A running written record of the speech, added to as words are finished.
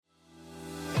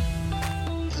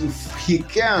if he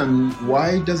can,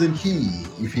 why doesn't he?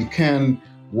 If he can,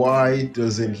 why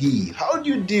doesn't he? How do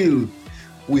you deal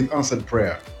with answered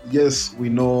prayer? Yes, we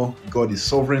know God is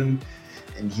sovereign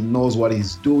and he knows what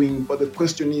he's doing, but the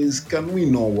question is, can we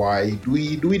know why? Do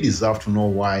we deserve to know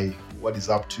why? What is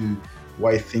up to?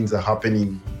 Why things are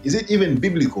happening? Is it even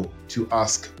biblical to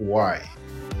ask why?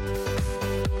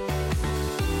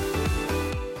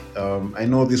 I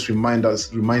know this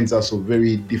reminds us of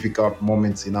very difficult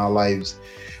moments in our lives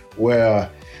where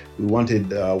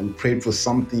we prayed for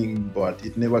something, but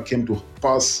it never came to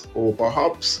pass, or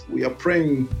perhaps we are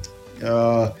praying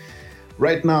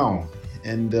right now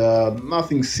and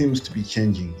nothing seems to be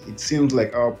changing. It seems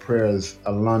like our prayers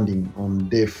are landing on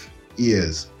deaf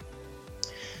ears.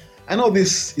 I know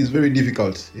this is a very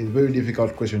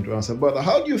difficult question to answer, but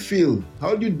how do you feel?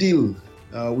 How do you deal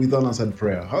with unanswered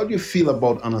prayer? How do you feel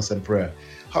about unanswered prayer?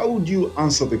 How would you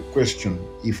answer the question,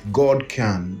 if God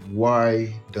can,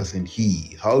 why doesn't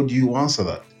he? How do you answer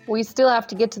that? We still have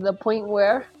to get to the point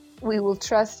where we will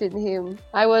trust in him.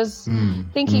 I was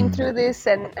thinking through this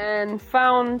and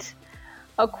found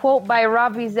a quote by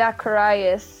Ravi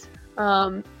Zacharias.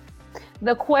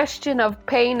 The question of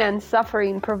pain and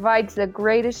suffering provides the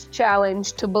greatest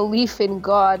challenge to belief in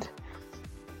God.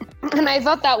 And I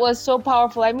thought that was so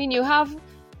powerful. I mean, you have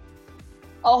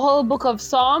a whole book of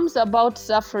Psalms about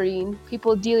suffering,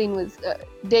 people dealing with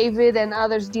David and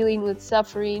others dealing with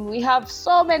suffering. We have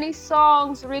so many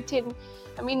songs written.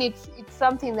 I mean, it's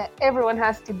something that everyone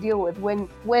has to deal with.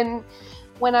 When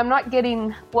I'm not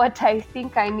getting what I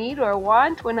think I need or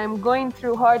want, when I'm going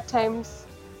through hard times,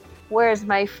 where's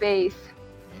my faith?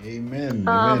 Amen.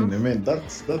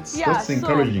 That's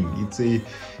encouraging.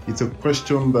 It's a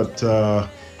question that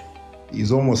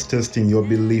is almost testing your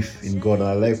belief in God.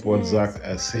 I like what Zach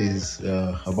says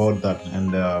about that,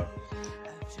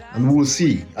 and we'll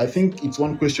see. I think it's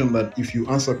one question that if you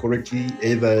answer correctly,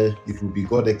 either it will be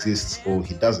God exists or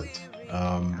he doesn't.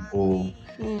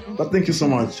 But thank you so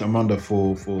much, Amanda,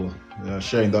 for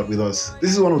sharing that with us.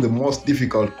 This is one of the most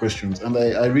difficult questions, and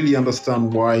I really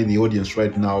understand why the audience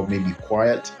right now may be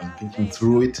quiet and thinking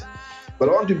through it. But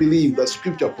I want to believe that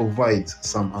Scripture provides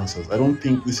some answers. I don't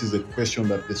think this is a question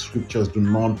that the Scriptures do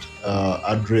not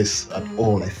address at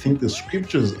all. I think the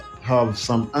Scriptures have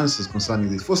some answers concerning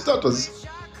this. For starters,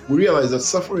 we realize that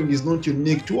suffering is not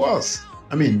unique to us.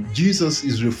 I mean, Jesus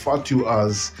is referred to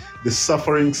as the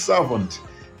suffering servant.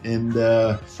 And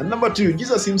number two,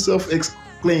 Jesus himself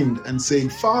exclaimed and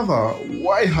said, "Father,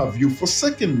 why have you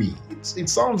forsaken me?" It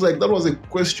sounds like that was a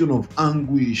question of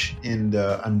anguish and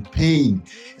pain.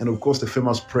 And of course, the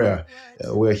famous prayer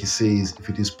where he says, "If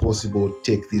it is possible,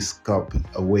 take this cup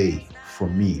away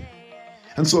from me."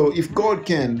 And so if God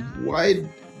can, why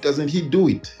doesn't he do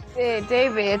it? Hey,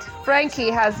 David,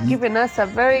 Frankie has given us a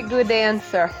very good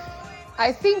answer.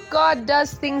 I think God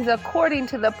does things according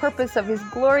to the purpose of his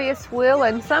glorious will,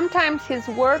 and sometimes his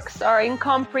works are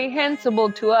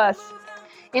incomprehensible to us.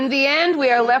 In the end,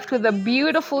 we are left with a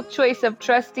beautiful choice of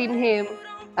trusting him,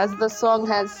 as the song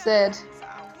has said.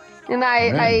 And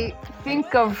I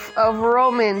think of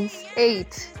Romans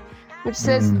 8, which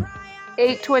says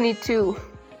 8:22,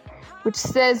 which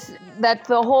says that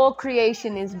the whole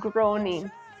creation is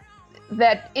groaning.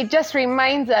 That it just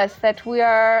reminds us that we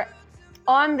are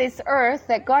on this earth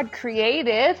that God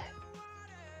created,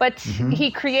 but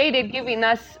he created giving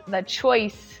us the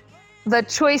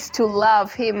choice to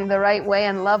love him the right way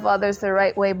and love others the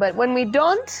right way. But when we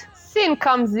don't, sin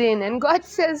comes in, and God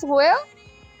says, well,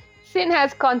 sin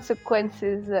has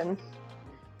consequences, and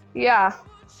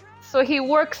so he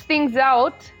works things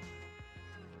out.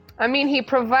 I mean, he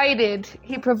provided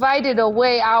a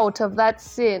way out of that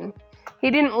sin. He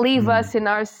didn't leave us in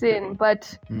our sin,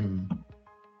 but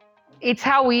it's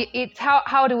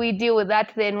how do we deal with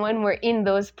that then when we're in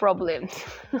those problems?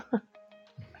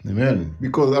 Amen.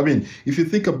 Because, I mean, if you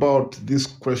think about this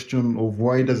question of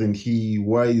why doesn't he,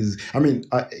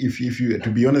 if you,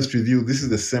 to be honest with you, this is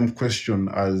the same question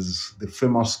as the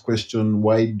famous question,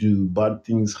 why do bad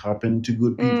things happen to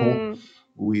good people?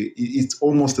 It's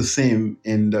almost the same.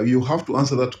 And you have to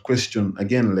answer that question,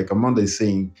 again, like Amanda is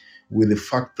saying, with the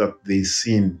fact that they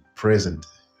sin present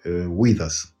with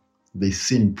us. They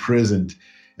sin present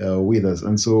with us.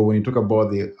 And so when you talk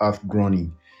about the earth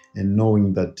groaning, and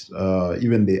knowing that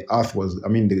even the earth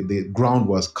the ground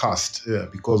was cast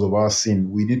because of our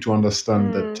sin, we need to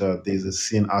understand that there's a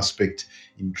sin aspect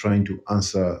in trying to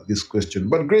answer this question.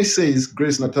 But Grace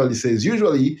Natalie says,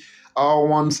 usually our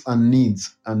wants and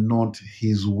needs are not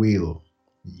his will.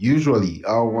 Usually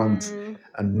our wants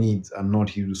and needs are not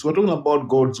his will. So we're talking about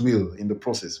God's will in the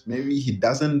process. Maybe he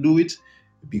doesn't do it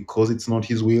because it's not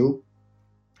his will,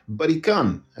 but he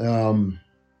can.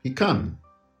 He can.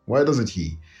 Why doesn't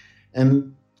he?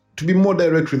 And to be more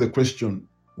direct with the question,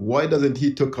 why doesn't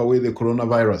he take away the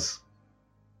coronavirus?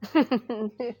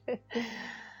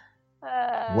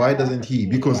 Why doesn't he?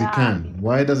 Because he can.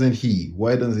 Why doesn't he?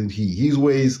 Why doesn't he? His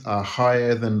ways are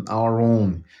higher than our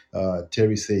own.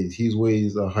 Terry says his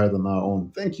ways are higher than our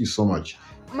own. Thank you so much.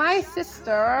 My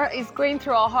sister is going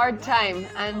through a hard time,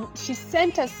 and she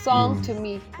sent a song to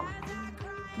me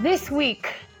this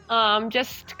week.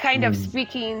 Just kind of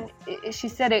speaking, she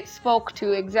said it spoke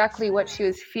to exactly what she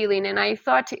was feeling, and I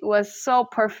thought it was so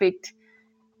perfect.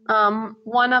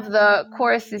 One of the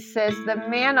choruses says, "The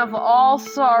man of all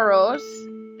sorrows,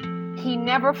 he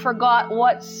never forgot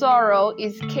what sorrow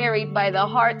is carried by the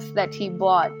hearts that he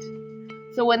bought."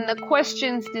 So when the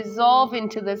questions dissolve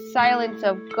into the silence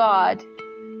of God,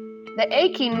 the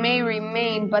aching may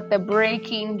remain, but the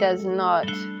breaking does not.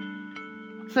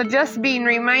 So just being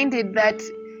reminded that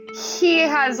he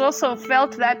has also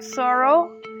felt that sorrow,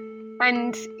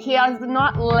 and he has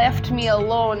not left me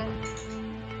alone.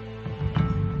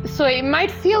 So it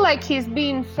might feel like he's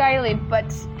being silent, but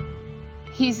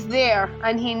he's there,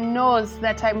 and he knows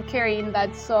that I'm carrying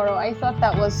that sorrow. I thought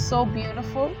that was so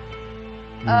beautiful.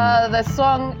 The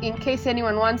song, in case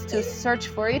anyone wants to search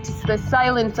for it, it's "The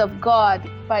Silence of God"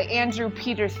 by Andrew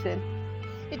Peterson.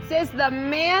 It says, "The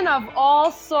man of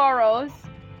all sorrows,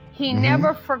 he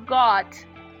never forgot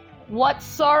what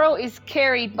sorrow is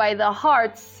carried by the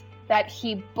hearts that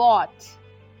he bought."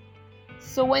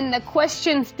 So when the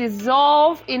questions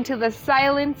dissolve into the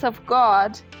silence of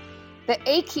God, the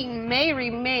aching may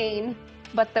remain,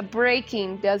 but the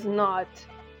breaking does not.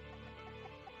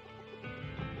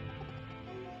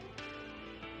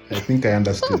 I think I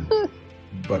understood,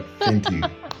 but thank you.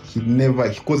 He never,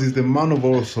 because he's the man of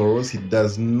all sorrows, he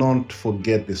does not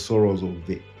forget the sorrows of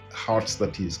the hearts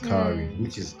that he is carrying,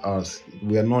 which is us.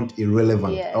 We are not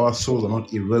irrelevant. Yes. Our souls are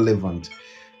not irrelevant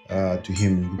to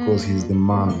him, because he's the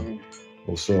man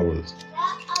of sorrows.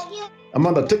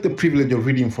 Amanda, take the privilege of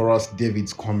reading for us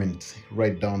David's comment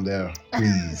right down there,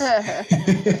 please.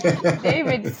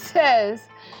 David says,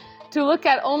 to look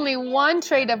at only one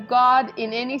trait of God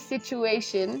in any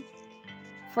situation,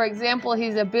 for example,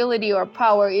 his ability or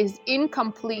power, is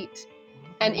incomplete.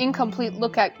 An incomplete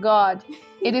look at God.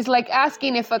 It is like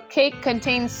asking if a cake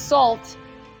contains salt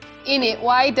in it,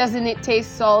 why doesn't it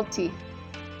taste salty?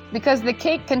 Because the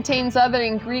cake contains other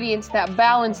ingredients that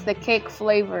balance the cake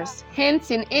flavors. Hence,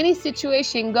 in any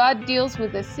situation, God deals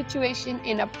with the situation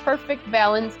in a perfect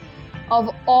balance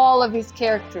of all of his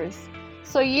characters.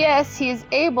 So yes, he is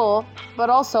able, but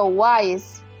also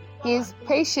wise. He is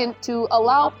patient to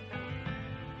allow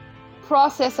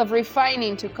process of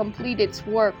refining to complete its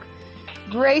work,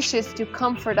 gracious to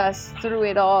comfort us through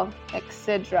it all,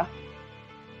 etc.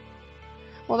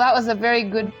 Well, that was a very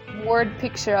good word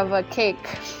picture of a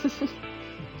cake.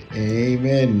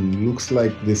 Amen. Looks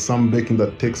like there's some baking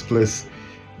that takes place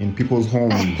in people's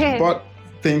homes. But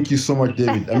thank you so much,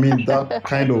 David. I mean, that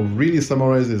kind of really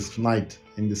summarizes tonight,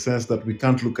 in the sense that we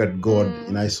can't look at God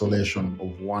in isolation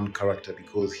of one character,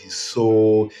 because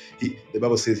the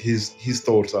Bible says his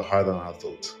thoughts are higher than our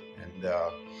thoughts. And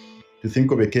to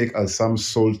think of a cake as some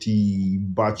salty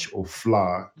batch of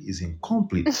flour is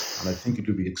incomplete. And I think it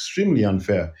would be extremely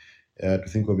unfair to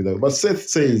think of it that way. But Seth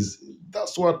says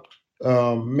that's what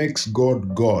makes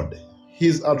God God,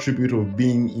 his attribute of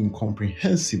being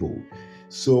incomprehensible.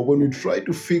 So when we try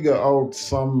to figure out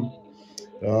some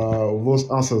those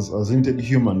answers as limited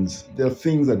humans, there are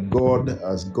things that God,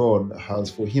 as God, has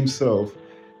for himself,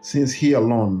 since he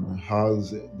alone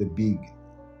has the big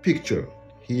picture.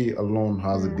 He alone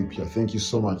has a big picture. Thank you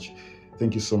so much.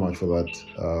 Thank you so much for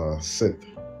that, Seth.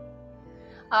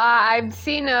 I've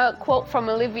seen a quote from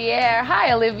Olivier.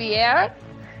 Hi, Olivier.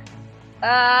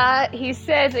 He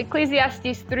says,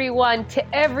 Ecclesiastes 3:1,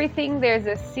 to everything there's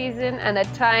a season and a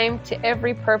time to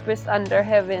every purpose under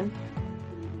heaven.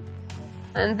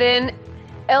 And then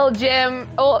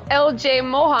LJ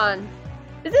Mohan.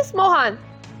 Is this Mohan?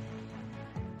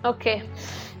 Okay.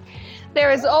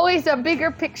 There is always a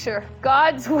bigger picture.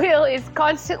 God's will is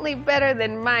constantly better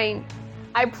than mine.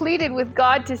 I pleaded with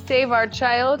God to save our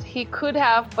child. He could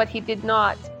have, but he did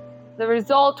not. The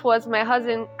result was my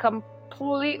husband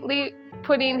completely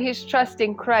putting his trust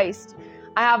in Christ.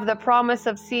 I have the promise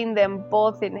of seeing them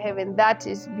both in heaven. That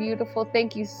is beautiful.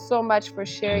 Thank you so much for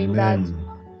sharing that.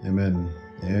 Amen.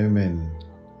 Amen.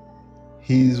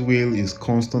 His will is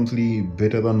constantly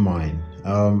better than mine.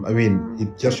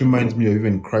 It just reminds me of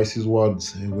even Christ's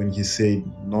words when he said,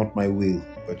 not my will,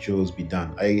 but yours be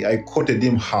done. I quoted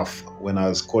him half when I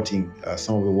was quoting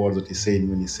some of the words that he said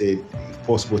when he said, if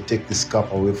possible, take this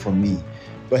cup away from me.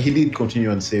 But he did continue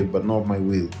and say, but not my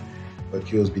will,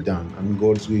 but yours be done. And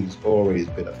God's will is always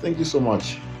better. Thank you so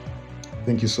much.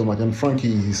 Thank you so much. And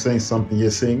Frankie, he's saying something here,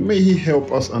 saying, may he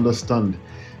help us understand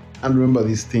and remember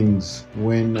these things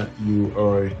when you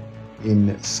are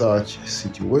in such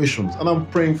situations. And I'm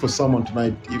praying for someone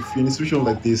tonight. If you're in a situation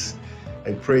like this,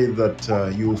 I pray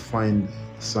that you will find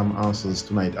some answers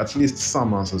tonight, at least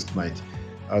some answers tonight,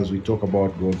 as we talk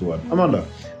about God's word. Amanda,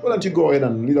 why don't you go ahead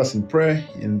and lead us in prayer,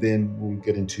 and then we'll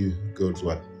get into God's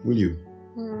word. Will you?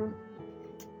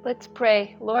 Let's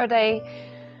pray. Lord, I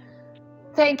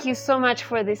thank you so much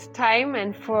for this time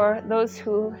and for those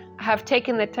who have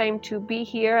taken the time to be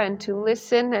here and to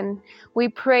listen. And we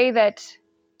pray that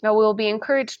we'll be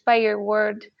encouraged by your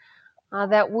word,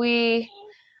 that we,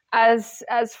 as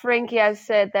Frankie has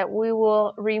said, that we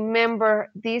will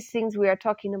remember these things we are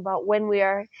talking about when we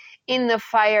are in the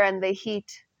fire and the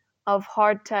heat of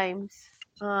hard times.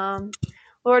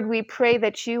 Lord, we pray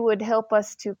that you would help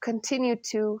us to continue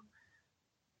to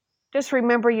just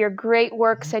remember your great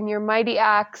works and your mighty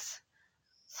acts,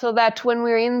 so that when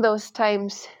we're in those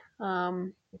times,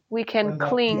 we can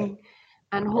cling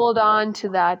and hold on to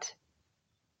that,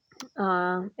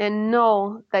 and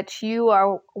know that you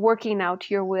are working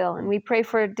out your will. And we pray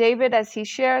for David as he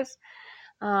shares.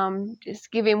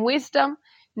 Just give him wisdom.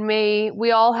 May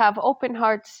we all have open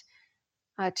hearts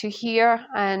to hear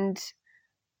and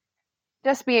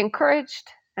just be encouraged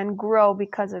and grow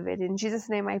because of it. In Jesus'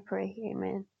 name I pray.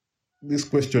 Amen. This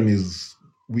question is,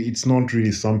 it's not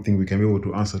really something we can be able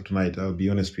to answer tonight. I'll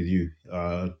be honest with you,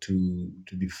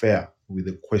 to be fair with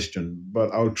the question,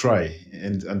 but I'll try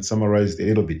and summarize it a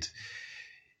little bit.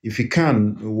 If he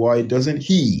can, why doesn't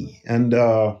he? And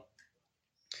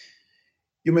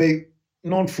you may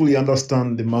not fully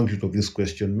understand the magnitude of this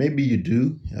question. Maybe you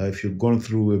do, if you've gone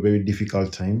through a very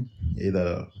difficult time,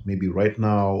 either maybe right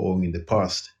now or in the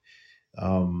past.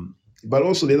 But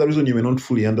also the other reason you may not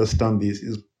fully understand this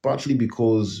is partly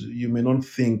because you may not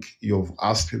think you've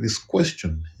asked this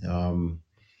question.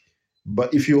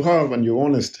 But if you have and you're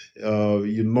honest,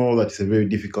 you know that it's a very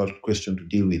difficult question to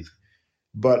deal with.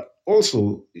 But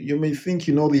also, you may think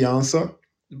you know the answer,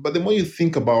 but the more you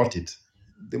think about it,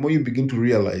 the more you begin to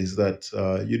realize that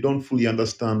you don't fully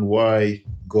understand why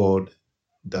God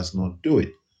does not do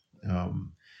it.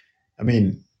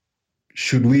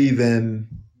 Should we then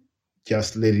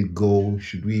just let it go?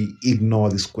 Should we ignore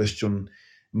this question?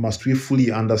 Must we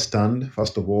fully understand,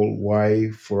 first of all,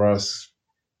 why for us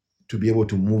to be able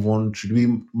to move on?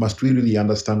 Must we really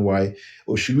understand why?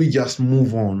 Or should we just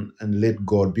move on and let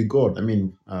God be God?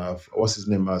 What's his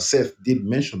name? Seth did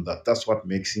mention that. That's what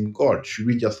makes him God. Should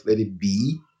we just let it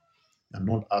be and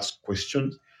not ask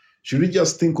questions? Should we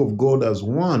just think of God as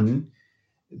one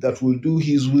that will do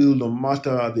his will no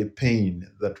matter the pain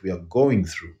that we are going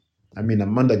through?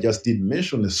 Amanda just did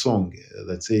mention a song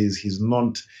that says he's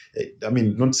not,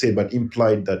 not say, but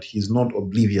implied that he's not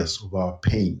oblivious of our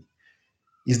pain.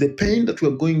 Is the pain that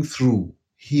we're going through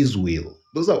his will?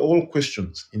 Those are all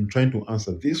questions in trying to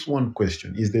answer this one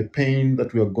question. Is the pain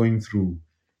that we are going through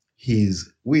his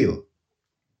will?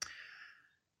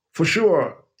 For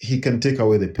sure, he can take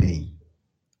away the pain.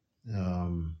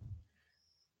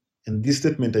 And this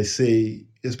statement I say,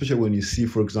 especially when you see,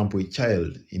 for example, a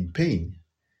child in pain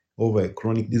over a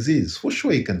chronic disease, for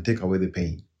sure he can take away the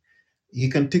pain. He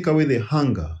can take away the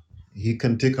hunger. He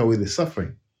can take away the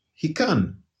suffering. He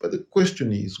can. But the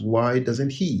question is, why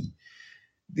doesn't he?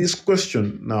 This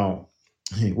question now,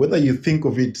 whether you think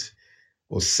of it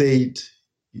or say it,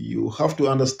 you have to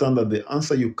understand that the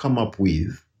answer you come up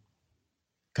with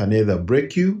can either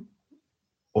break you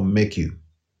or make you.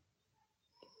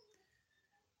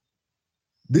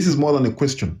 This is more than a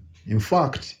question. In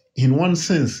fact, in one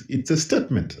sense, it's a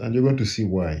statement, and you're going to see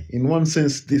why. In one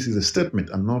sense, this is a statement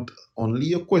and not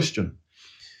only a question.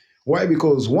 Why?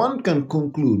 Because one can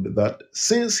conclude that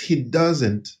since he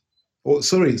hasn't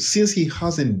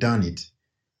done it,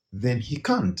 then he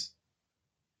can't.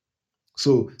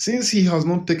 So since he has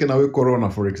not taken away corona,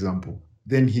 for example,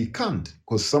 then he can't,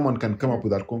 because someone can come up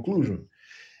with that conclusion.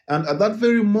 And at that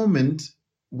very moment,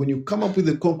 when you come up with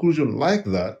a conclusion like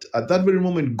that, at that very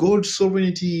moment, God's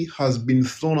sovereignty has been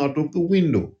thrown out of the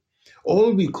window,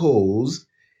 all because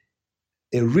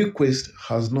a request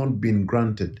has not been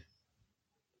granted.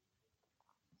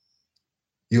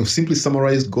 You've simply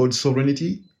summarized God's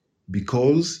sovereignty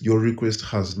because your request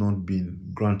has not been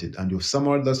granted, and you've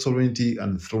summarized that sovereignty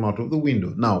and thrown out of the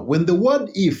window. Now, when the word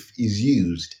if is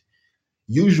used,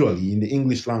 usually in the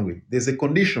English language, there's a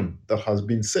condition that has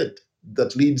been set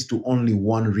that leads to only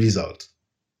one result.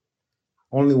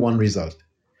 Only one result.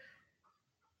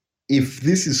 If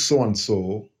this is so and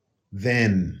so,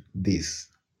 then this.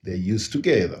 They're used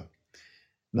together.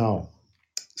 Now,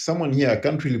 someone here, I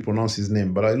can't really pronounce his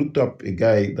name, but I looked up a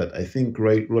guy that I think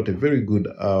wrote a very good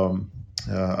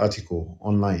article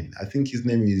online. I think his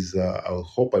name is, I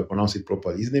hope I pronounce it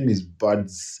properly. His name is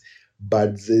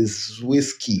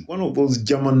Badzewski, one of those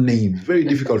German names, very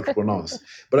difficult to pronounce.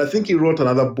 But I think he wrote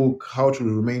another book, How to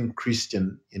Remain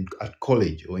Christian at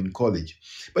College or in College.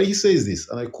 But he says this,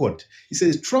 and I quote, he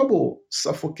says, "Trouble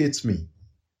suffocates me.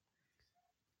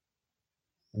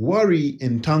 Worry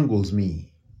entangles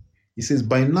me." He says,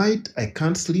 "By night I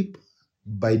can't sleep.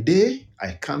 By day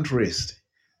I can't rest.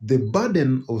 The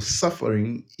burden of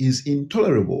suffering is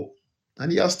intolerable."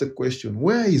 And he asked the question,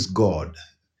 where is God?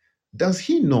 Does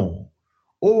he know?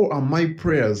 Or are my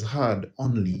prayers heard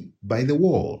only by the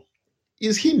wall?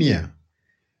 Is he near?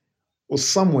 Or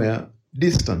somewhere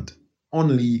distant,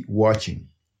 only watching?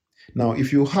 Now,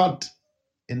 if you had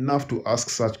enough to ask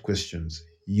such questions,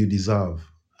 you deserve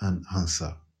an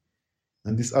answer.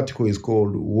 And this article is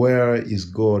called, "Where is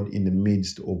God in the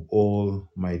Midst of All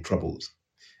My Troubles?"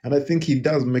 And I think he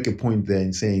does make a point there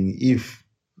in saying, if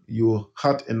you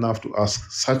had enough to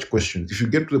ask such questions, if you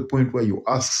get to the point where you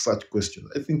ask such questions,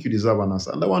 I think you deserve an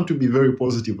answer. And I want to be very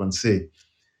positive and say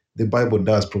the Bible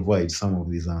does provide some of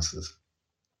these answers.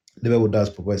 The Bible does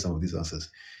provide some of these answers.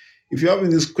 If you're having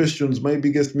these questions, my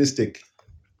biggest mistake,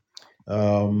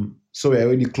 sorry, I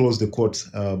already closed the quote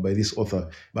by this author,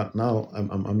 but now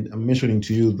I'm mentioning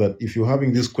to you that if you're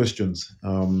having these questions,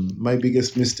 my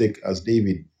biggest mistake as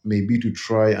David may be to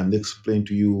try and explain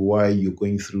to you why you're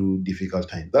going through difficult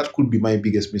times. That could be my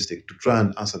biggest mistake, to try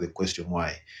and answer the question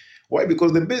why. Why?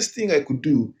 Because the best thing I could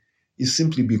do is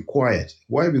simply be quiet.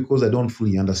 Why? Because I don't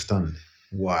fully understand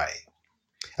why.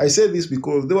 I say this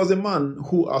because there was a man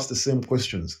who asked the same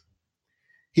questions.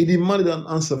 He demanded an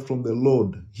answer from the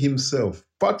Lord himself,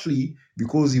 partly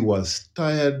because he was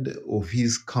tired of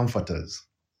his comforters.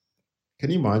 Can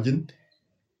you imagine?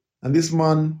 And this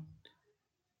man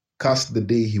cursed the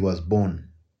day he was born.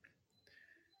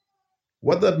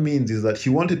 What that means is that he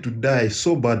wanted to die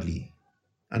so badly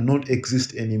and not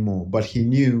exist anymore, but he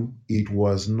knew it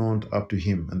was not up to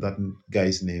him. And that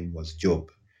guy's name was Job.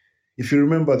 If you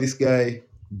remember this guy,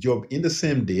 Job, in the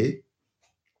same day,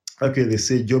 okay, they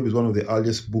say Job is one of the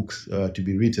earliest books to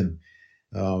be written.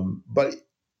 But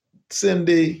same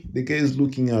day, the guy is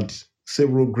looking at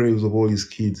several graves of all his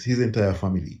kids, his entire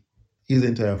family.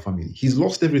 He's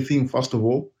lost everything, first of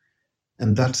all.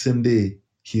 And that same day,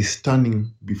 he's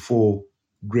standing before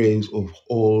graves of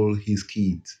all his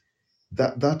kids.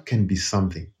 That can be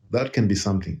something. That can be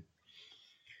something.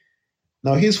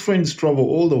 Now, his friends travel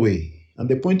all the way. And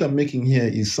the point I'm making here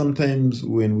is sometimes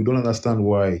when we don't understand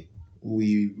why,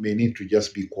 we may need to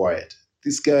just be quiet.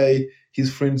 This guy,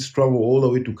 his friends travel all the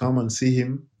way to come and see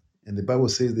him. And the Bible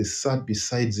says they sat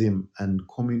beside him and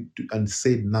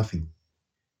said nothing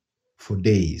for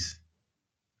days.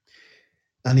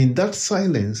 And in that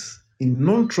silence, in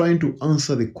not trying to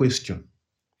answer the question,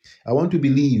 I want to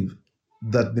believe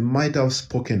that they might have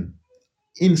spoken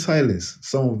in silence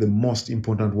some of the most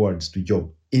important words to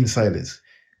Job, in silence.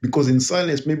 Because in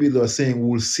silence, maybe they are saying,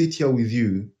 we'll sit here with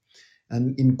you.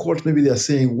 And in court, maybe they're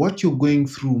saying, what you're going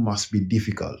through must be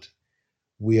difficult.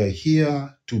 We are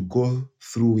here to go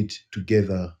through it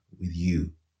together with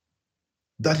you.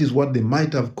 That is what they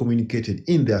might have communicated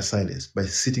in their silence by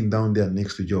sitting down there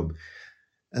next to Job.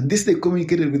 And this they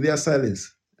communicated with their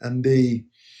silence. And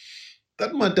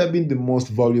that might have been the most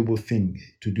valuable thing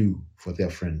to do for their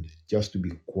friend, just to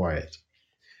be quiet.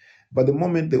 But the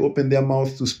moment they opened their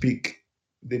mouth to speak,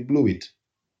 they blew it.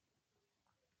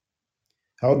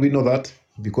 How do we know that?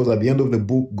 Because at the end of the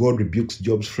book, God rebukes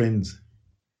Job's friends.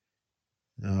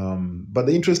 But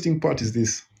the interesting part is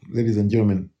this, ladies and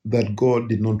gentlemen, that God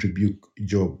did not rebuke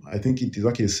Job. I think it is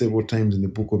actually several times in the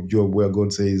book of Job where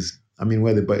God says,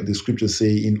 where the scriptures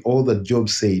say, in all that Job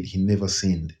said, he never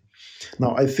sinned.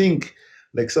 Now, I think,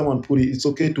 like someone put it, it's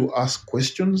okay to ask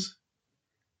questions,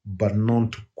 but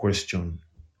not to question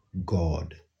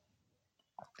God.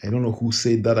 I don't know who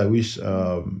said that. I wish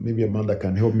maybe Amanda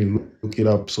can help me look it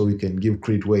up so we can give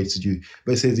credit where it's due.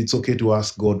 But it says it's okay to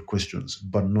ask God questions,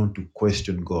 but not to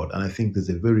question God. And I think there's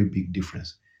a very big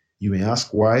difference. You may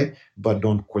ask why, but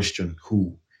don't question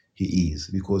who he is,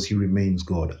 because he remains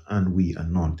God and we are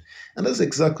not. And that's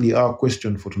exactly our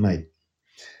question for tonight.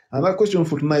 And our question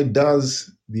for tonight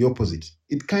does the opposite.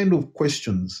 It kind of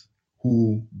questions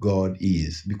who God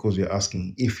is, because we're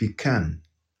asking, if he can,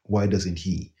 why doesn't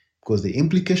he? Because the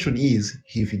implication is,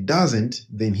 if he doesn't,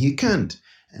 then he can't.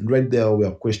 And right there, we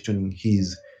are questioning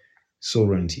his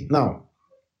sovereignty. Now,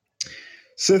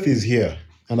 Seth is here,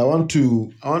 and I want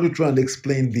to try and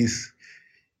explain this.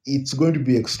 It's going to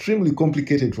be extremely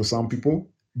complicated for some people,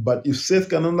 but if Seth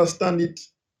can understand it,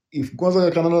 if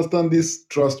Gonzaga can understand this,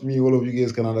 trust me, all of you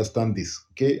guys can understand this.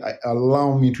 Okay,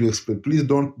 allow me to explain. Please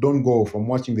don't go from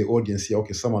watching the audience here.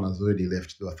 Okay, someone has already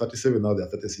left. There are 37 now. There are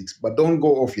 36, but don't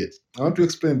go off yet. I want to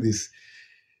explain this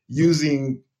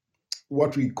using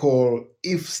what we call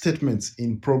if statements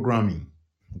in programming.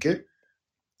 Okay,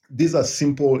 these are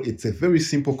simple. It's a very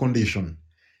simple condition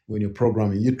when you're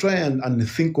programming. You try and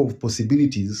think of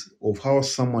possibilities of how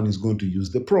someone is going to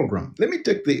use the program. Let me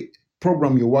take the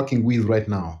program you're working with right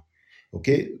now.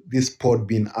 Okay, this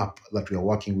Podbean app that we are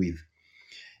working with.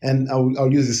 And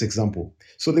I'll use this example.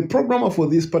 So the programmer for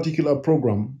this particular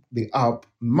program, the app,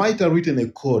 might have written a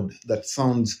code that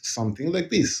sounds something like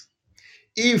this.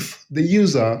 If the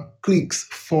user clicks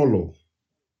follow,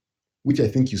 which I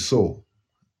think you saw,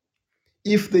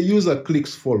 if the user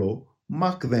clicks follow,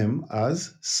 mark them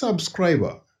as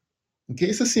subscriber. Okay,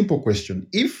 it's a simple question.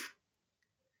 If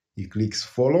he clicks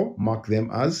follow, mark them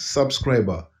as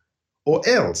subscriber. Or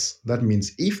else, that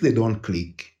means if they don't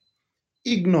click,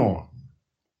 ignore.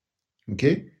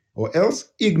 Okay, or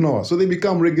else ignore. So they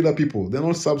become regular people. They're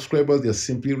not subscribers, they're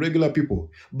simply regular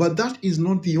people. But that is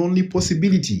not the only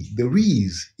possibility there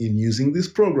is in using this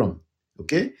program.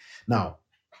 Okay, now,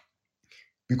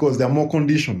 because there are more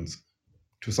conditions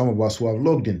to some of us who have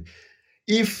logged in.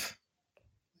 If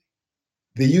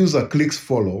the user clicks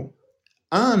follow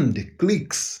and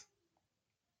clicks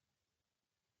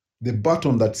the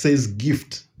button that says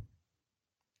gift,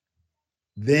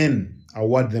 then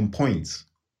award them points.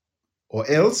 Or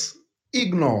else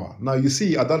ignore. Now you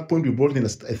see, at that point we brought in a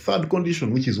third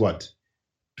condition, which is what?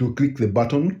 To click the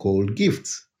button called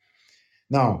gifts.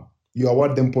 Now you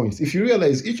award them points. If you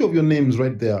realize each of your names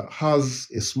right there has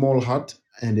a small heart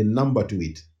and a number to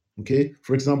it. Okay,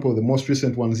 for example, the most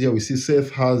recent ones here, we see Seth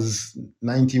has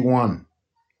 91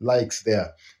 likes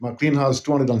there. McLean has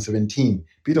 217.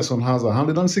 Peterson has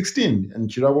 116. And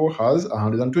Chirabo has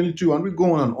 122. And we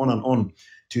go on and on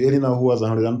to Elena, who has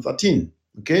 113.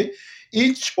 Okay,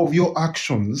 each of your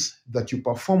actions that you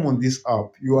perform on this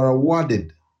app, you are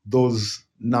awarded those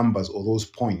numbers or those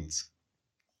points.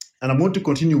 And I'm going to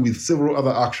continue with several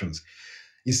other actions.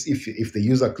 If the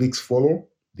user clicks follow,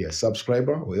 they're a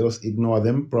subscriber, or else ignore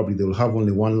them. Probably they will have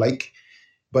only one like.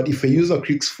 But if a user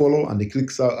clicks follow and they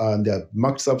and they're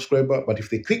marked subscriber, but if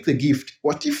they click the gift,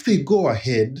 what if they go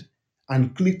ahead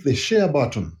and click the share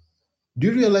button? Do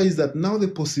you realize that now the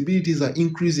possibilities are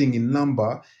increasing in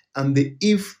number, and the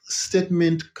if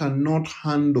statement cannot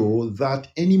handle that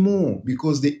anymore,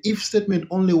 because the if statement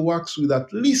only works with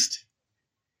at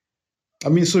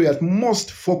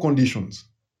most 4 conditions.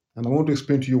 And I want to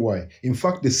explain to you why. In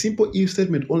fact, the simple if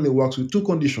statement only works with 2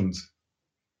 conditions.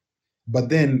 But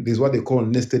then there's what they call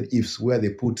nested ifs, where they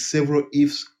put several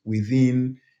ifs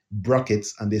within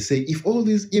brackets, and they say, if all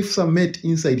these ifs are met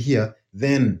inside here,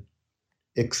 then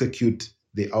execute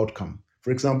the outcome.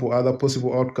 For example, other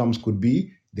possible outcomes could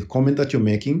be the comment that you're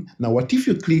making. Now, what if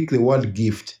you click the word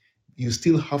gift? You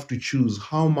still have to choose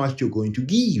how much you're going to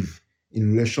give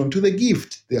in relation to the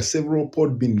gift. There are several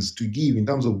Podbeans to give in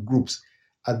terms of groups.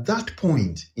 At that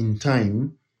point in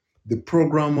time, the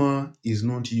programmer is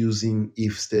not using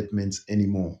if statements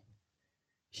anymore.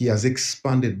 He has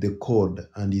expanded the code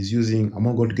and is using, I'm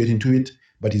not going to get into it,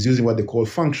 but he's using what they call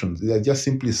functions. They are just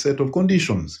simply a set of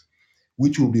conditions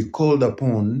which will be called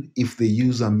upon if the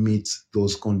user meets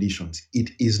those conditions. It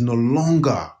is no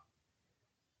longer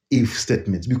if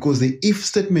statements, because the if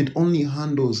statement only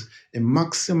handles a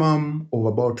maximum of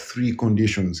about 3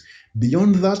 conditions.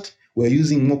 Beyond that, we're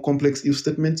using more complex if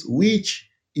statements, which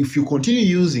if you continue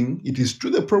using, it is true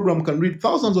the program can read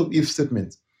thousands of if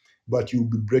statements, but you'll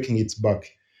be breaking its back.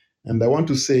 And I want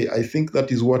to say, I think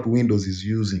that is what Windows is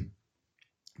using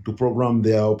to program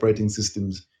their operating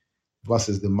systems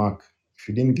versus the Mac. If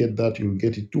you didn't get that, you'll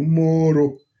get it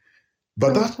tomorrow.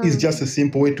 But that is just a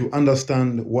simple way to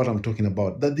understand what I'm talking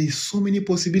about, that there's so many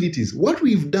possibilities. What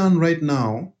we've done right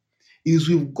now is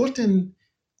we've gotten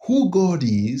who God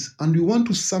is, and we want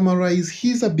to summarize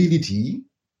his ability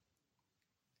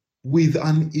with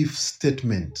an if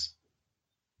statement.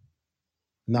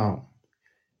 Now,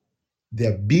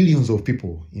 there are billions of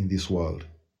people in this world.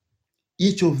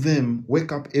 Each of them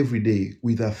wake up every day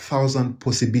with 1,000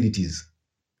 possibilities.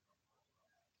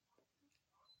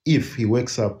 If he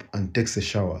wakes up and takes a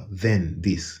shower, then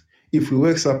this. If he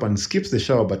wakes up and skips the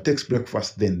shower but takes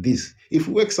breakfast, then this. If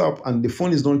he wakes up and the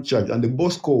phone is not charged and the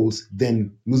boss calls,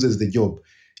 then loses the job.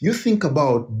 You think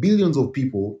about billions of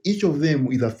people, each of them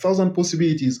with 1,000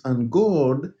 possibilities, and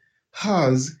God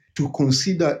has to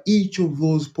consider each of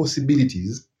those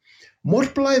possibilities,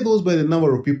 multiply those by the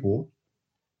number of people,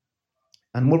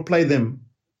 and multiply them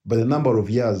by the number of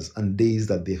years and days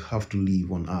that they have to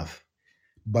live on earth.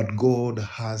 but God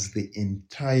has the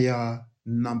entire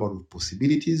number of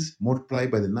possibilities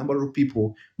multiplied by the number of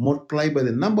people, multiplied by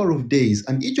the number of days,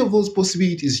 and each of those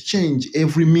possibilities change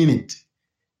every minute.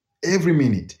 Every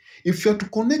minute. If you're to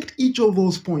connect each of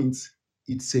those points,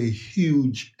 it's a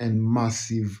huge and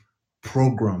massive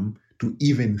program to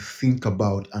even think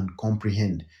about and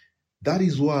comprehend. That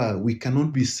is why we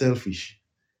cannot be selfish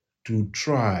to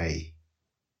try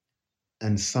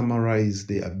and summarize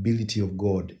the ability of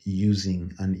God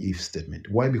using an if statement.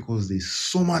 Why? Because there's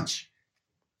so much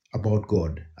about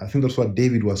God. I think that's what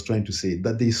David was trying to say,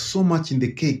 that there's so much in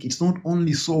the cake. It's not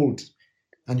only salt.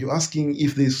 And you're asking,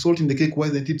 if there's salt in the cake, why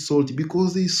isn't it salty?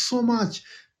 Because there's so much.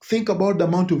 Think about the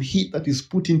amount of heat that is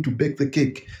put in to bake the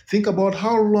cake. Think about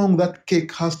how long that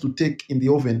cake has to take in the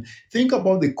oven. Think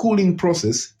about the cooling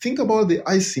process. Think about the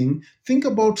icing. Think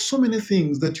about so many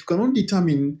things that you cannot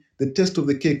determine the taste of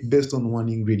the cake based on one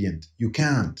ingredient. You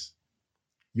can't.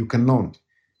 You cannot.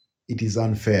 It is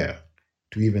unfair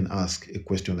to even ask a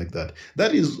question like that.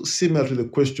 That is similar to the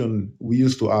question we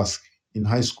used to ask in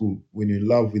high school when you're in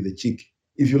love with a chick.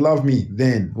 If you love me,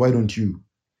 then why don't you?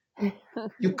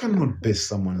 You cannot base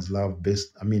someone's love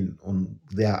on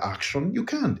their action. You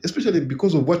can't, especially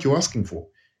because of what you're asking for.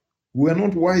 We are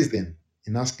not wise then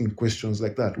in asking questions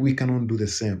like that. We cannot do the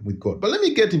same with God. But let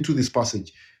me get into this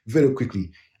passage very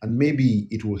quickly, and maybe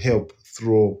it will help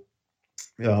throw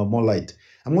more light.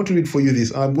 I'm going to read for you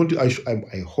this. I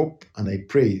hope and I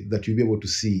pray that you'll be able to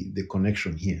see the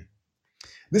connection here.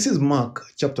 This is Mark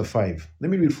chapter 5. Let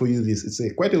me read for you this. It's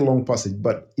quite a long passage,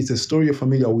 but it's a story you're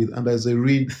familiar with. And as I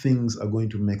read, things are going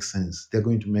to make sense. They're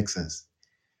going to make sense.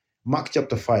 Mark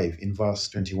chapter 5 in verse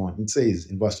 21. It says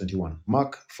in verse 21,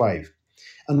 Mark 5.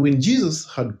 And when Jesus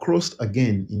had crossed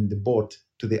again in the boat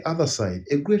to the other side,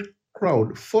 a great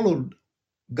crowd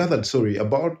gathered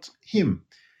about him,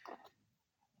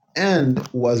 and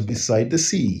was beside the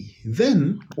sea.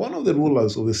 Then one of the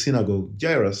rulers of the synagogue,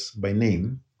 Jairus by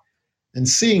name, and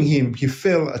seeing him, he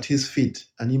fell at his feet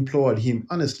and implored him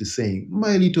earnestly, saying,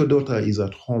 My little daughter is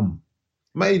at home.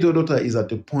 My little daughter is at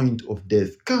the point of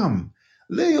death. Come,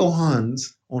 lay your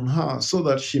hands on her so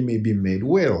that she may be made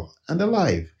well and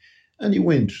alive. And he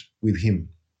went with him.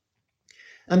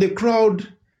 And the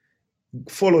crowd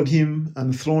followed him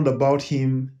and thronged about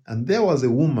him. And there was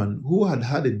a woman who had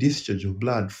had a discharge of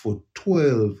blood for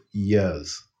 12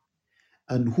 years,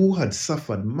 and who had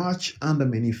suffered much under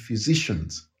many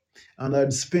physicians, and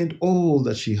had spent all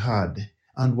that she had,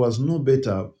 and was no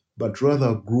better, but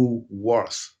rather grew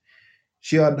worse.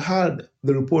 She had heard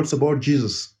the reports about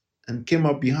Jesus, and came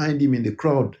up behind him in the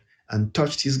crowd, and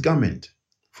touched his garment.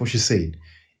 For she said,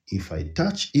 If I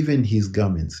touch even his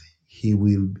garments,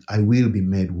 I will be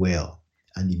made well.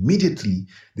 And immediately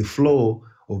the flow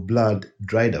of blood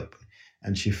dried up,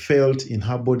 and she felt in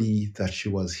her body that she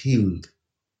was healed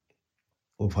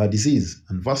of her disease.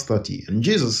 And verse 30, and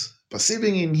Jesus,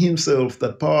 perceiving in himself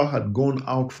that power had gone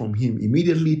out from him,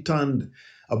 immediately turned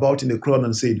about in the crowd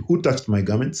and said, Who touched my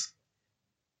garments?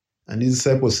 And his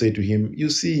disciples said to him, You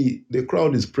see, the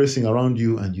crowd is pressing around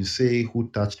you, and you say, Who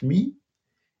touched me?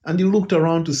 And he looked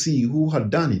around to see who had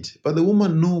done it. But the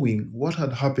woman, knowing what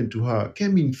had happened to her,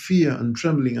 came in fear and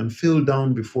trembling, and fell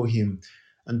down before him,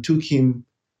 and told him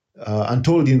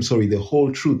the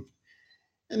whole truth.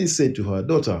 And he said to her,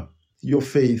 Daughter, your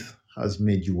faith has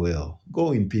made you well.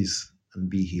 Go in peace and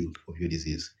be healed of your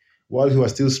disease. While he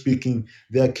was still speaking,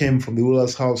 there came from the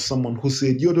ruler's house someone who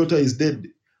said, Your daughter is dead.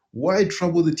 Why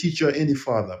trouble the teacher any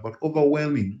further? But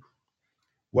overwhelming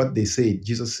what they said,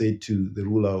 Jesus said to the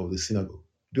ruler of the synagogue,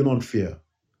 Do not fear,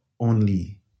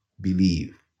 only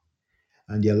believe.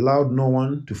 And he allowed no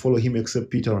one to follow him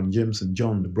except Peter and James and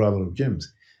John, the brother of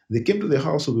James. They came to the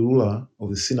house of the ruler of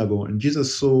the synagogue, and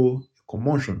Jesus saw a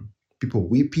commotion, people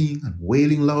weeping and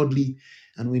wailing loudly.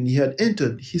 And when he had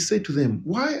entered, he said to them,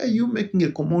 Why are you making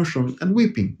a commotion and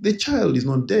weeping? The child is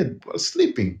not dead, but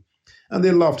sleeping. And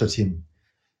they laughed at him.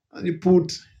 And he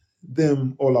put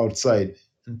them all outside,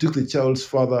 and took the child's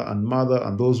father and mother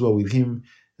and those who were with him,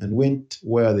 and went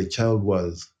where the child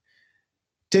was.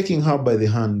 Taking her by the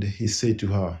hand, he said to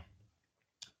her,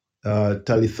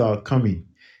 Talitha Kumi,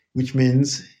 which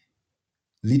means,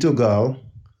 Little girl,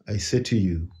 I say to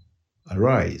you,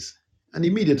 arise. And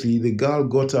immediately the girl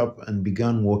got up and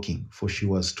began walking, for she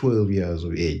was 12 years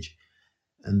of age.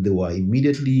 And they were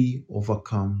immediately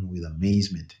overcome with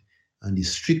amazement. And he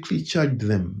strictly charged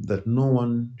them that no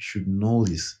one should know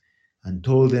this, and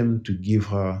told them to give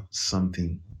her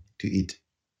something to eat.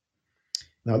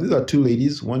 Now, these are two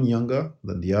ladies, one younger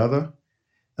than the other.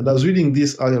 And I was reading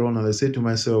this earlier on, and I said to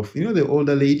myself, the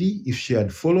older lady, if she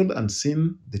had followed and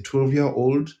seen the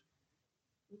 12-year-old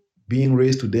being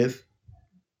raised to death,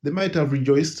 They might have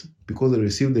rejoiced because they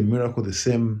received the miracle the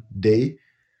same day,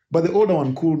 but the older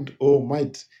one could or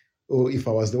might, or if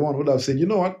I was the one, would have said, you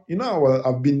know what?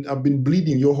 I've been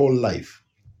bleeding your whole life.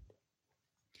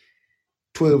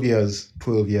 12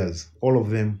 years, all of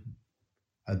them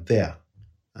are there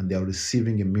and they are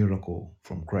receiving a miracle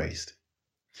from Christ.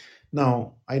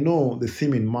 Now, I know the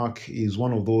theme in Mark is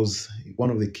one of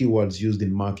the key words used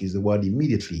in Mark is the word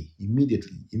immediately.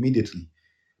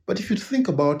 But if you think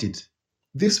about it,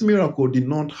 this miracle did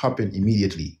not happen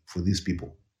immediately for these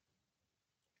people,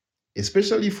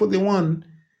 especially for the one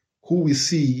who we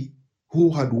see who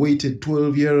had waited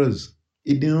 12 years.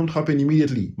 It did not happen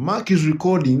immediately. Mark is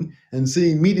recording and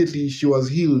saying immediately she was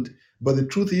healed, but the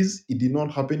truth is it did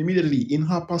not happen immediately. In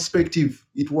her perspective,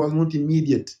 it was not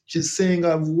immediate. She's saying,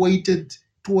 I've waited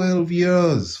 12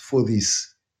 years for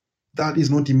this. That is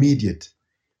not immediate.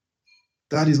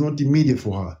 That is not immediate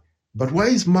for her. But why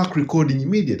is Mark recording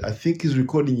immediate? I think he's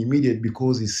recording immediate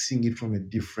because he's seeing it from a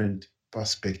different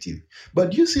perspective.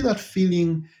 But you see that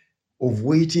feeling of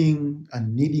waiting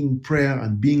and needing prayer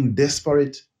and being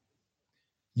desperate?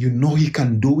 You know he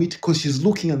can do it because she's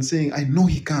looking and saying, I know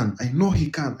he can.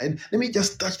 And let me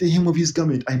just touch the hem of his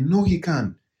garment. I know he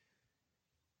can.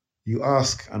 You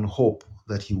ask and hope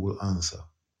that he will answer.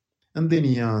 And then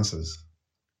he answers.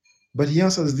 But he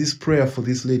answers this prayer for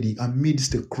this lady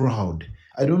amidst a crowd.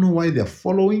 I don't know why they're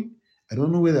following. I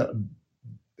don't know whether,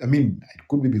 it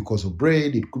could be because of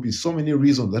bread. It could be so many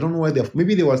reasons. I don't know why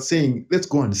maybe they were saying, let's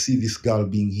go and see this girl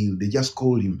being healed. They just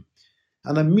called him.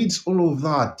 And amidst all of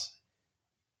that,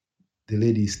 the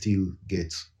lady still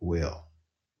gets well.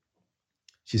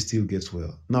 She still gets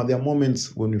well. Now, there are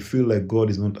moments when we feel like God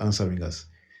is not answering us.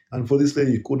 And for this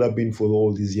lady, it could have been for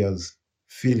all these years,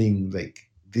 feeling like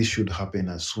this should happen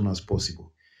as soon as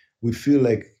possible. We feel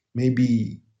like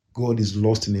maybe God is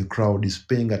lost in a crowd, he's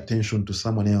paying attention to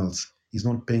someone else. He's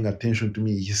not paying attention to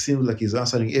me. He seems like he's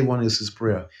answering everyone else's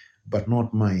prayer, but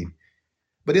not mine.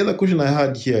 But the other question I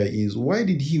had here is, why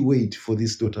did he wait for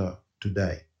this daughter to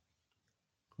die?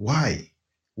 Why?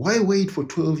 Why wait for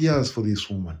 12 years for this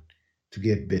woman to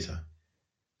get better?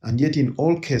 And yet in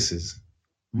all cases,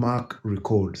 Mark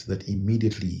records that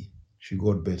immediately she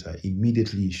got better.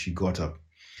 Immediately she got up.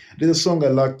 There's a song I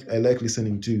like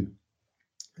listening to.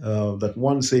 That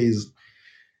one says,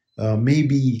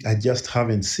 maybe I just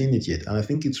haven't seen it yet. And I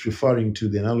think it's referring to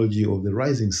the analogy of the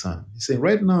rising sun. It's saying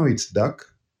right now it's dark.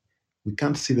 We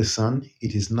can't see the sun.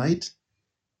 It is night.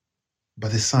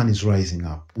 But the sun is rising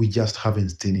up. We just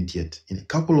haven't seen it yet. In a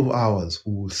couple of hours,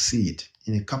 we will see it.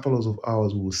 In a couple of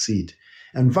hours, we will see it.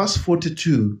 And verse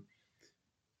 42,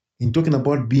 in talking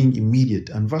about being immediate,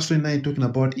 and verse 29 talking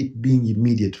about it being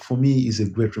immediate, for me is a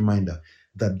great reminder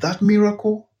that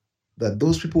miracle that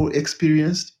those people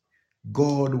experienced,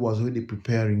 God was already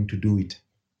preparing to do it.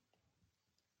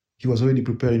 He was already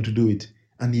preparing to do it.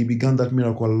 And he began that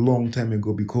miracle a long time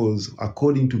ago because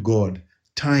according to God,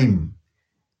 time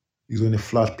is on a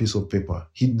flat piece of paper.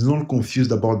 He's not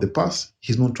confused about the past.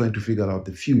 He's not trying to figure out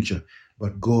the future.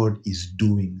 But God is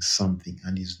doing something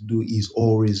and he's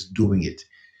always doing it.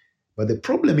 But the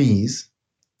problem is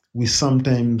we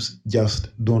sometimes just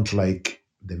don't like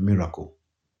the miracle.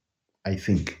 I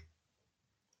think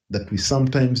that we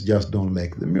sometimes just don't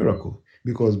like the miracle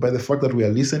because by the fact that we are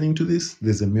listening to this,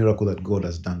 there's a miracle that God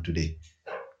has done today.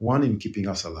 One, in keeping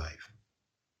us alive.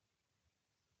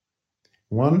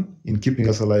 One, in keeping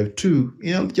us alive. Two,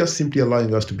 just simply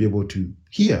allowing us to be able to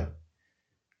hear.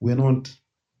 We're not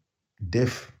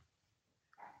deaf.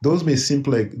 Those may seem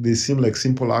like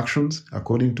simple actions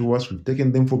according to us. We've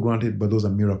taken them for granted, but those are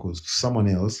miracles to someone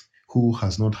else who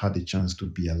has not had a chance to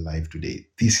be alive today.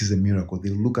 This is a miracle.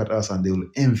 They'll look at us and they will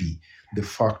envy the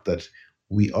fact that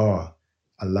we are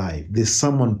alive. There's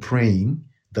someone praying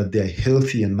that they're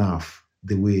healthy enough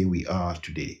the way we are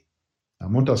today.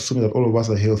 I'm not assuming that all of us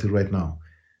are healthy right now,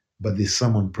 but there's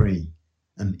someone praying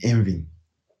and envying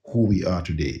who we are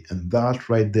today. And that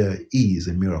right there is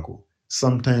a miracle.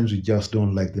 Sometimes we just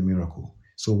don't like the miracle.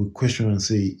 So we question and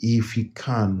say, if he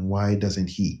can, why doesn't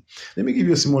he? Let me give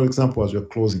you a small example as we're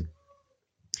closing.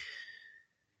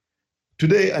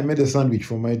 Today, I made a sandwich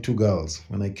for my two girls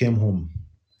when I came home.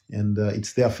 And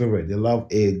it's their favorite. They love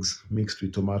eggs mixed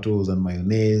with tomatoes and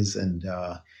mayonnaise, and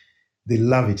they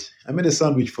love it. I made a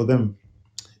sandwich for them.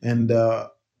 And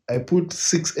I put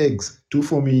 6 eggs, 2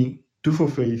 for me, 2 for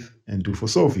Faith, and 2 for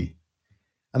Sophie.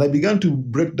 And I began to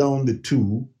break down the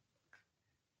 2.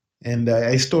 And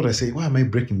I say, why am I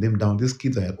breaking them down? These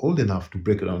kids are old enough to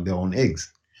break down their own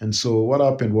eggs. And so what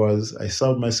happened was I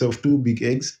served myself 2 big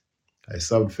eggs. I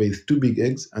served Faith 2 big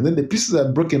eggs. And then the pieces I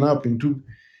had broken up into,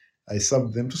 I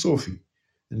served them to Sophie.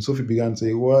 And Sophie began to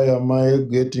say, why am I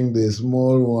getting the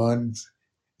small ones?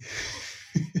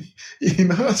 In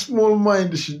her small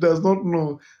mind, she does not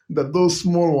know that those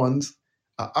small ones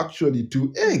are actually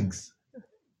 2 eggs.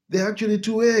 They're actually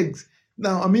 2 eggs.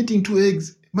 Now, I'm eating 2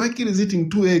 eggs. Michael is eating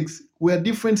 2 eggs. We're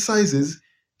different sizes.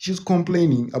 She's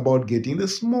complaining about getting the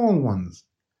small ones.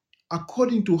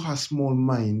 According to her small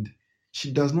mind,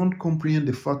 she does not comprehend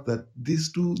the fact that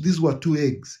these were 2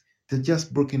 eggs. They're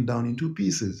just broken down into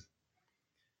pieces.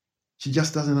 She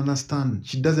just doesn't understand.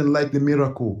 She doesn't like the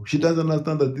miracle. She doesn't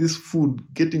understand that this food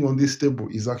getting on this table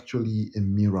is actually a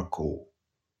miracle.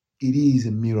 It is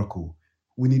a miracle.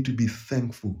 We need to be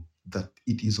thankful that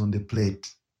it is on the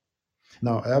plate.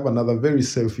 Now, I have another very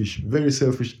selfish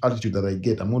attitude that I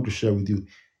get. I'm going to share with you.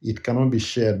 It cannot be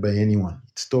shared by anyone.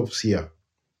 It stops here.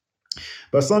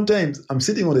 But sometimes I'm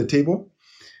sitting on the table,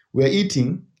 we're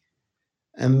eating,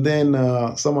 and then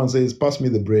someone says, pass me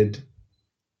the bread.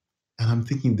 And I'm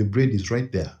thinking the bread is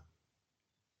right there.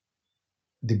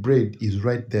 The bread is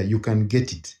right there. You can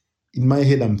get it. In my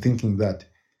head, I'm thinking that.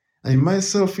 And in my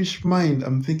selfish mind,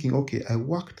 I'm thinking, okay, I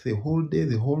worked the whole day,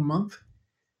 the whole month.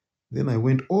 Then I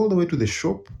went all the way to the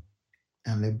shop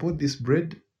and I bought this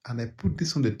bread and I put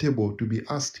this on the table to be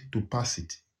asked to pass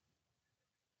it.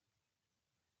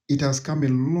 It has come a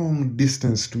long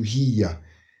distance to here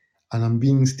and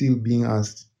I'm still being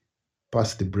asked,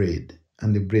 pass the bread,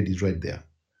 and the bread is right there.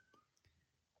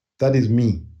 That is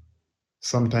me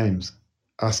sometimes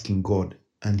asking God,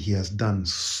 and he has done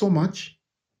so much,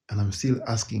 and I'm still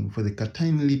asking for the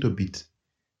tiny little bit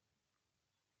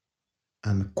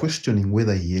and questioning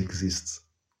whether he exists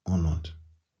or not.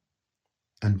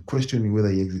 And questioning whether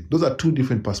he exists. Those are 2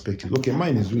 different perspectives. Okay,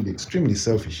 mine is really extremely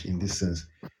selfish in this sense,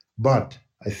 but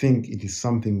I think it is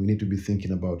something we need to be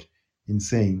thinking about in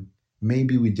saying,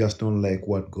 maybe we just don't like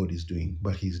what God is doing,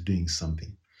 but he's doing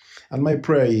something. And my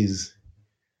prayer is,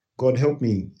 God, help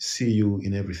me see you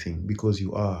in everything, because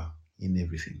you are in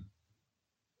everything.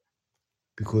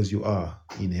 Because you are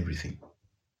in everything.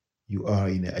 You are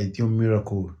in it. Your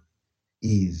miracle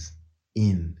is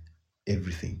in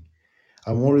everything.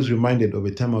 I'm always reminded of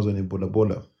a time I was on a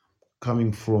boda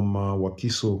coming from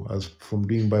Wakiso, as from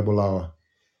doing Bible hour.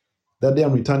 That day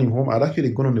I'm returning home. I'd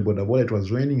actually gone on the boda. It was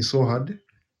raining so hard.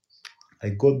 I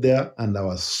got there and I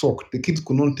was soaked. The kids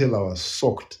could not tell I was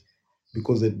soaked,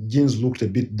 because the jeans looked a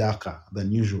bit darker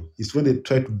than usual. It's when they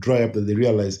try to dry up that they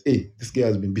realize, hey, this guy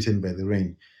has been beaten by the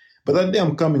rain. But that day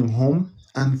I'm coming home,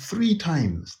 and 3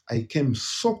 times I came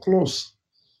so close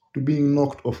to being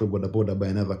knocked off a boda by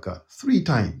another car. 3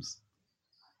 times.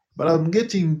 But I'm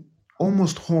getting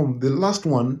almost home. The last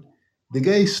one, the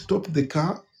guy stopped the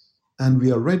car, and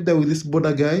we are right there with this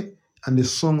boda guy, and the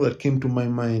song that came to my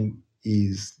mind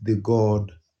is the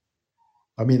God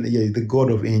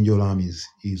of angel armies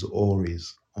is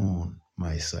always on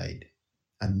my side.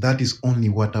 And that is only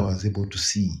what I was able to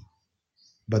see.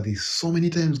 But there's so many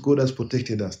times God has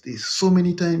protected us. There's so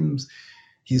many times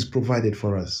he's provided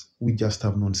for us. We just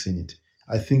have not seen it.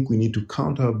 I think we need to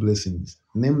count our blessings,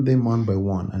 name them one by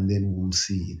one, and then we'll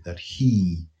see that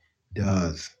he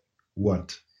does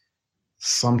what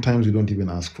sometimes we don't even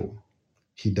ask for.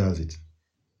 He does it.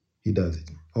 He does it.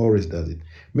 Always does it.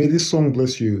 May this song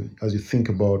bless you as you think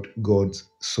about God's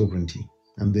sovereignty.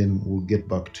 And then we'll get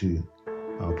back to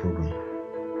our program.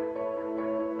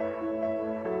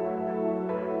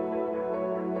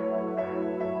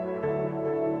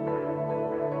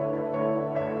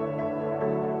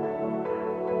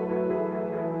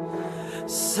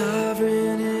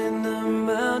 Sovereign in the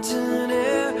mountain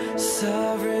air,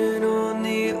 sovereign on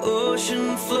the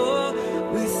ocean floor,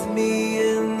 with me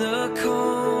in the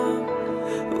calm,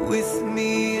 with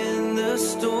me in the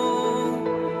storm,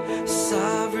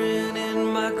 sovereign in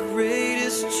my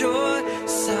greatest joy,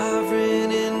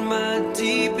 sovereign in my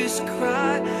deepest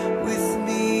cry, with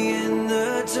me in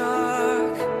the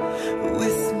dark,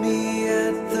 with me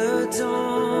at the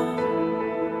dawn.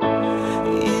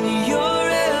 In your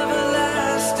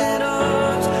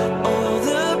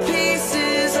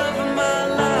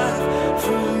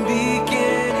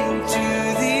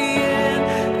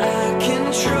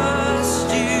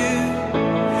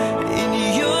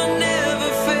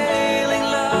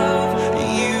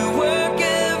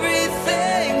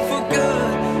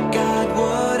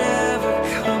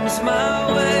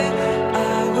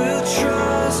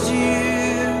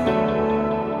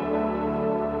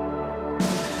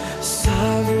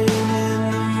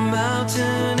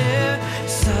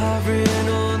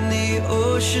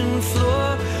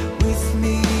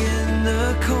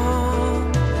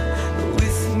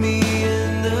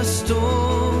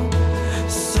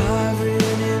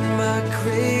Sovereign in my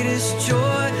greatest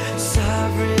joy,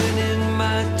 sovereign in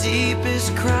my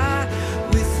deepest cry.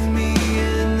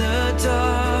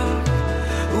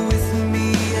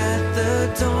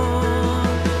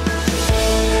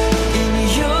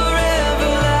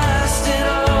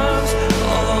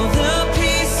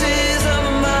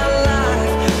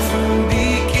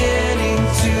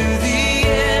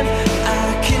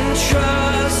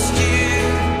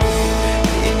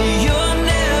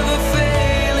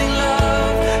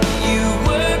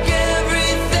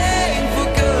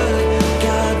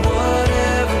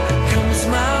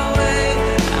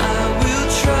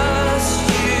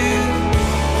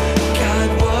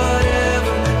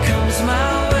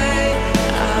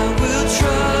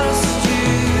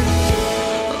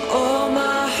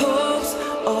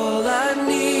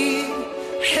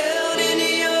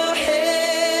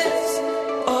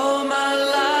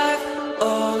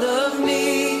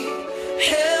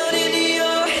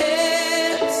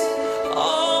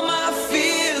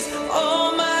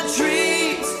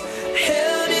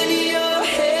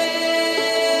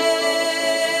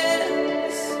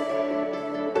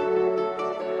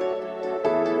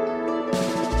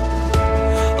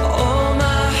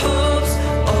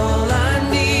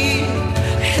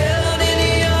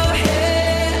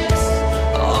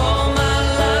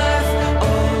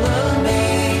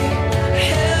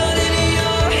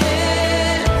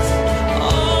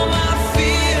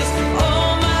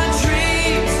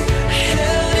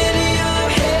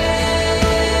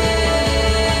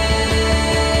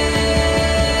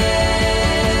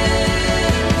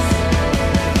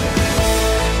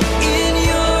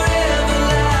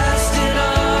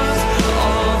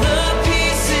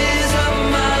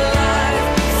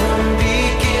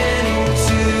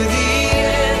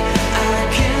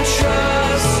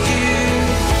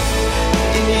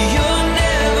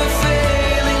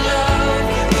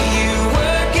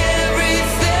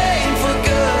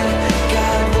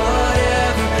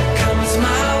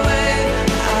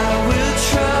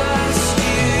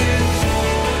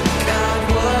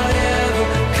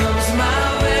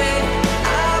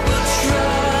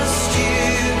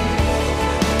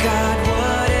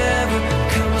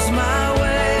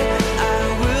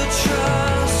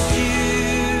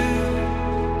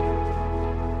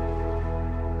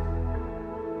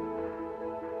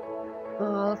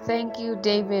 Thank you,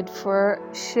 David, for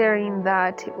sharing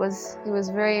that. It was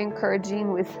very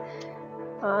encouraging with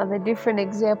the different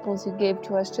examples you gave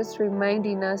to us, just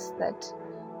reminding us that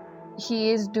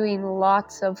He is doing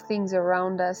lots of things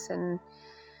around us, and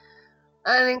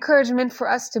an encouragement for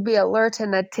us to be alert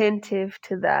and attentive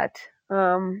to that.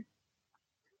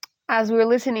 As we were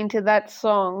listening to that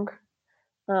song,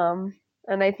 and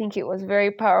I think it was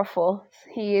very powerful,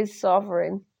 He is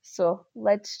sovereign, so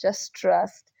let's just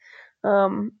trust.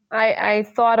 I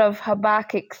thought of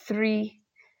Habakkuk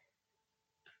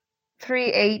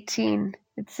 3:18.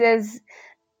 It says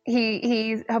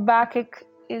Habakkuk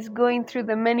is going through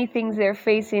the many things they're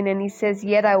facing, and he says,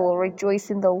 "Yet I will rejoice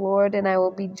in the Lord, and I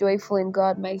will be joyful in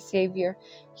God my Savior.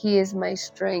 He is my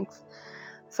strength."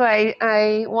 So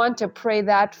I want to pray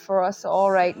that for us all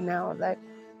right now, that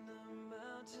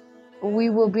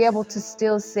we will be able to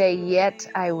still say, "Yet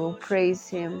I will praise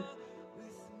Him,"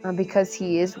 because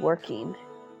He is working.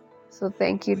 So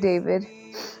thank you, David.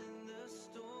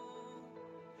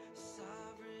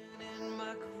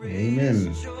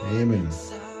 Amen. Amen.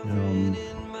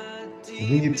 I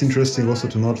think it's interesting also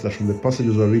to note that from the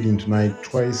passages we're reading tonight,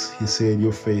 twice he said,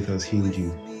 "Your faith has healed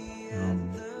you."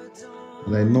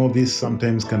 And I know this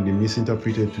sometimes can be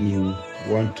misinterpreted to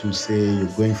want to say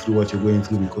you're going through what you're going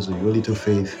through because of your little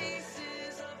faith.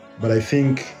 But I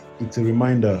think it's a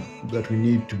reminder that we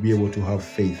need to be able to have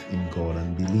faith in God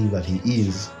and believe that He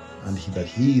is, and that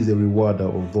He is a rewarder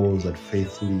of those that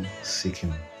faithfully seek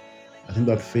Him. I think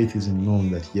that faith is in knowing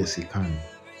that yes, He can.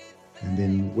 And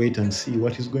then wait and see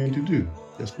what He's going to do.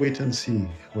 Just wait and see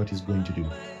what He's going to do.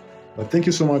 But thank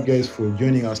you so much, guys, for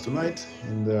joining us tonight.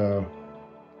 And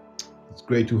it's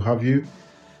great to have you.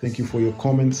 Thank you for your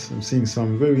comments. I'm seeing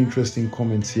some very interesting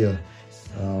comments here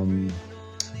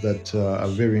that are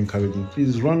very encouraging.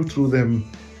 Please run through them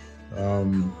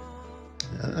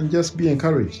and just be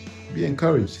encouraged. Be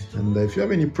encouraged. And if you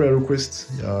have any prayer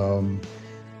requests,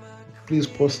 please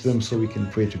post them so we can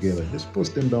pray together. Just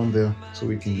post them down there so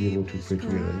we can be able to pray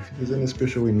together. If there's any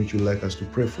special way in which you'd like us to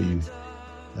pray for you,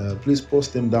 please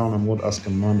post them down. I'm going to ask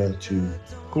Amanda to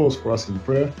close for us in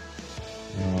prayer.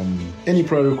 Any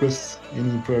prayer requests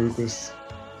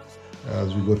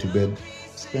as we go to bed,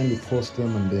 kindly post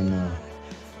them, and then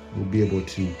we'll be able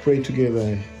to pray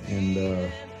together and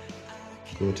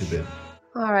go to bed.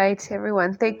 All right,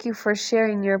 everyone. Thank you for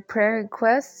sharing your prayer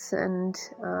requests, and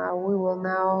we will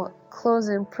now close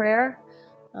in prayer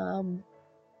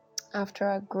after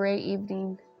a great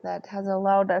evening that has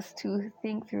allowed us to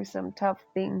think through some tough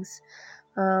things.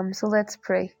 So let's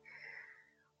pray.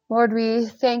 Lord, we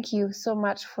thank you so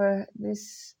much for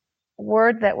this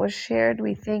word that was shared.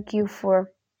 We thank you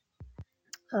for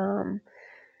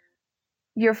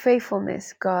your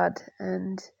faithfulness, God,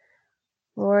 and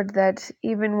Lord, that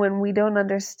even when we don't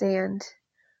understand,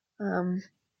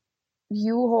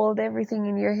 you hold everything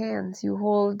in your hands. You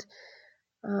hold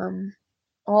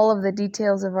all of the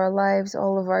details of our lives,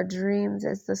 all of our dreams,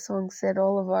 as the song said,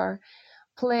 all of our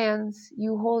plans.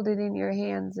 You hold it in your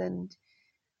hands, and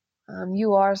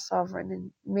you are sovereign.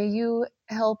 And may you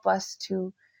help us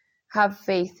to have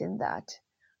faith in that.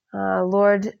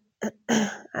 Lord,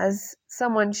 as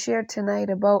someone shared tonight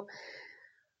about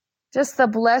just the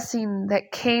blessing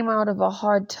that came out of a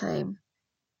hard time,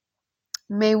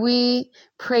 may we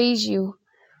praise you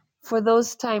for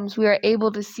those times we are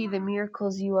able to see the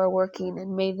miracles you are working,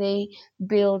 and may they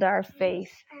build our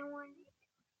faith.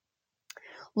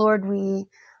 Lord, we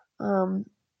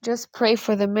just pray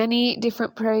for the many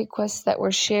different prayer requests that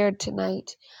were shared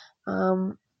tonight,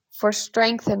 for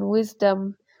strength and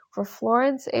wisdom for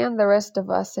Florence and the rest of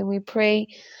us. And we pray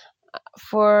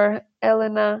for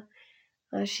Elena.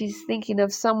 She's thinking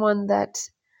of someone that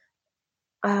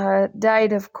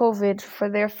died of COVID, for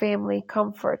their family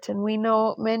comfort. And we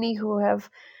know many who have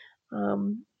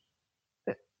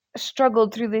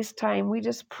struggled through this time. We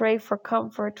just pray for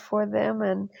comfort for them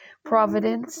and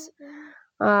providence.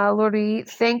 Lord, we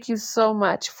thank you so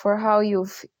much for how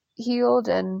you've healed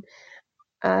and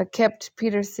kept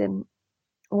Peterson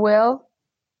well.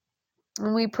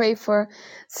 And we pray for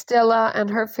Stella and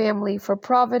her family for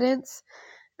providence,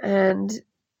 and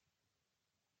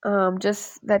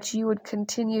just that you would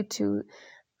continue to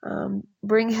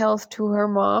bring health to her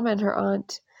mom and her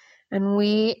aunt. And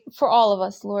we, for all of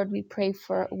us, Lord, we pray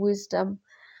for wisdom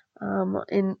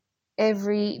in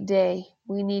every day.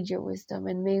 We need your wisdom,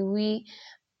 and may we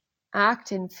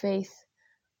act in faith,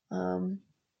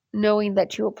 knowing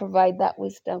that you will provide that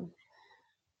wisdom.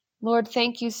 Lord,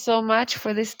 thank you so much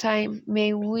for this time.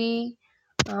 May we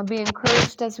be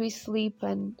encouraged as we sleep,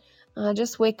 and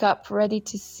just wake up ready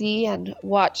to see and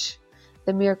watch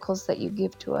the miracles that you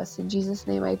give to us. In Jesus'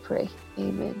 name I pray.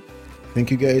 Amen. Thank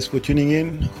you guys for tuning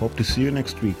in. Hope to see you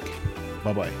next week.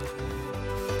 Bye-bye.